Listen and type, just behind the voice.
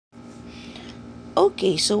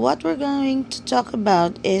Okay, so what we're going to talk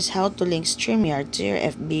about is how to link StreamYard to your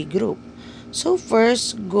FB group. So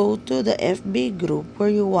first, go to the FB group where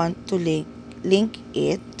you want to link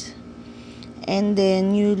it, and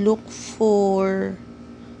then you look for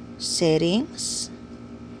settings,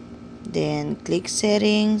 then click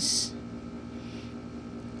settings,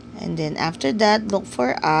 and then after that look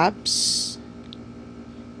for apps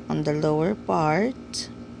on the lower part,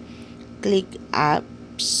 click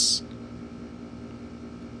apps.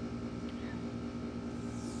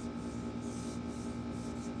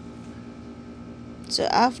 So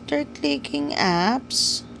after clicking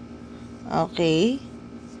apps, okay,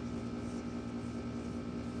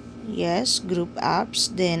 yes, group apps,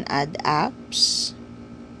 then add apps.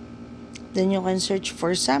 Then you can search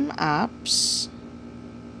for some apps,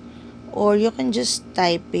 or you can just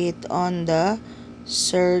type it on the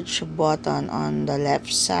search button on the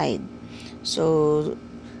left side. So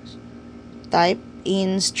type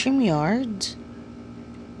in StreamYard,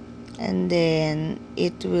 and then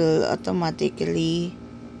it will automatically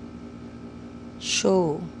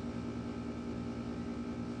show.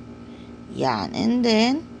 Yan, and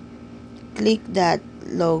then click that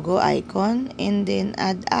logo icon and then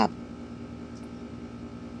add app.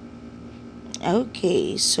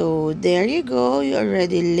 Okay, so there you go. You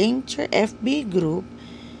already linked your FB group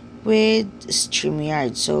with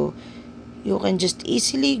StreamYard. So you can just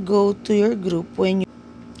easily go to your group when you...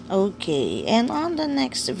 Okay, and on the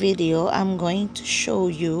next video, I'm going to show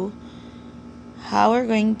you how we're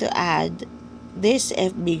going to add this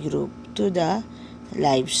FB group to the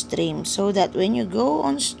live stream, so that when you go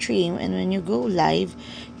on stream and when you go live,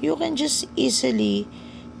 you can just easily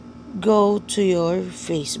go to your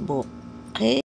Facebook. Okay.